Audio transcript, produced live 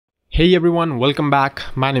Hey everyone, welcome back.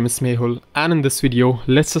 My name is Mehul, and in this video,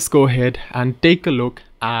 let's just go ahead and take a look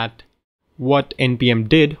at what NPM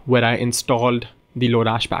did when I installed the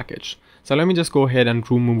Lodash package. So let me just go ahead and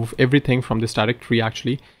remove everything from this directory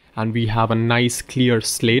actually, and we have a nice clear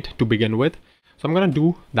slate to begin with. So I'm gonna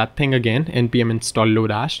do that thing again, NPM install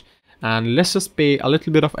Lodash, and let's just pay a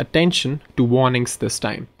little bit of attention to warnings this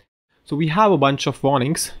time. So we have a bunch of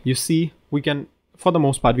warnings. You see, we can, for the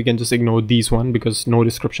most part, we can just ignore these one because no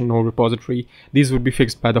description, no repository. These would be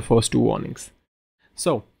fixed by the first two warnings.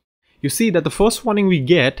 So you see that the first warning we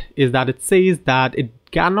get is that it says that it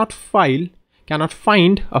cannot find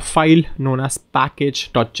a file known as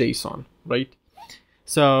package.json, right?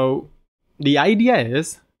 So the idea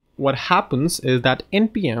is, what happens is that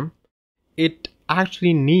NPM, it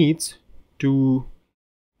actually needs to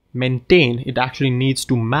maintain, it actually needs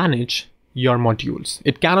to manage your modules.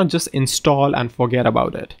 It cannot just install and forget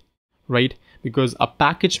about it, right? Because a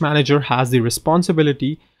package manager has the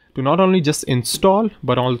responsibility to not only just install,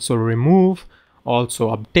 but also remove,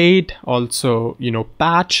 also update, also,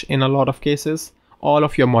 patch in a lot of cases, all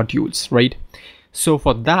of your modules, right? So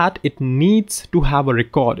for that, it needs to have a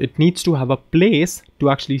record. It needs to have a place to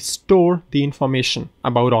actually store the information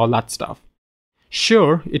about all that stuff.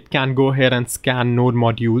 Sure, it can go ahead and scan node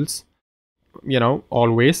modules,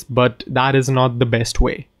 always, but that is not the best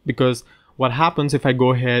way, because what happens if I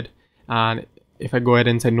go ahead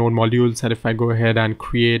inside node modules, and if I go ahead and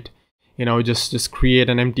create, just create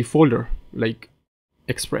an empty folder like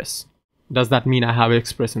Express, does that mean I have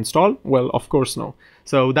Express installed? Well, of course no.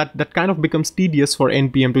 So that kind of becomes tedious for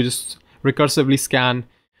NPM to just recursively scan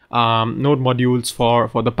node modules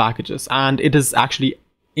for the packages, and it is actually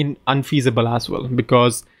unfeasible as well,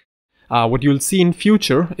 because what you'll see in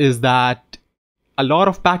future is that a lot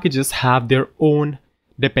of packages have their own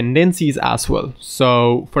dependencies as well.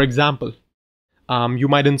 So for example, you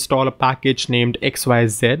might install a package named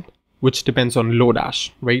XYZ, which depends on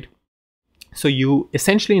Lodash, right? So you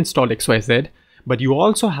essentially install XYZ, but you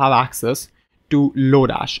also have access to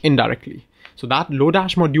Lodash indirectly. So that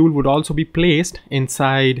Lodash module would also be placed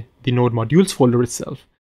inside the node modules folder itself.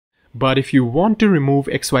 But if you want to remove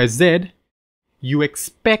XYZ, you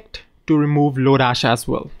expect to remove Lodash as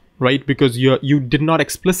well, right? Because you did not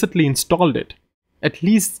explicitly install it. At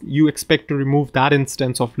least you expect to remove that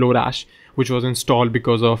instance of Lodash, which was installed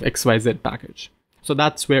because of XYZ package. So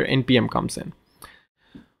that's where NPM comes in.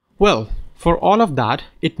 Well, for all of that,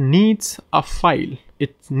 it needs a file.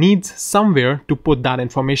 It needs somewhere to put that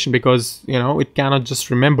information, because it cannot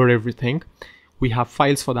just remember everything. We have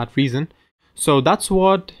files for that reason. So that's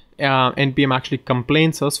what NPM actually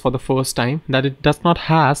complains us for the first time, that it does not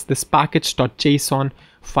has this package.json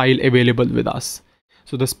file available with us.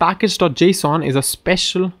 So this package.json is a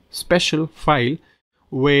special file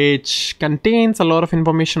which contains a lot of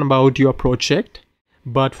information about your project,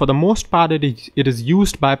 but for the most part it is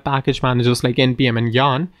used by package managers like NPM and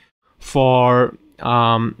Yarn for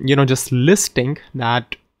just listing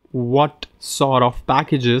that what sort of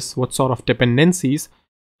packages, what sort of dependencies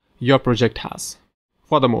your project has,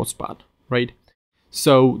 for the most part, right?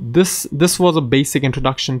 So this was a basic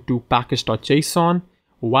introduction to package.json,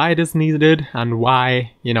 why it is needed, and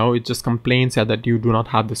why it just complains that you do not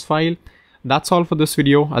have this file. That's all for this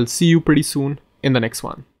video. I'll see you pretty soon in the next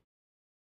one.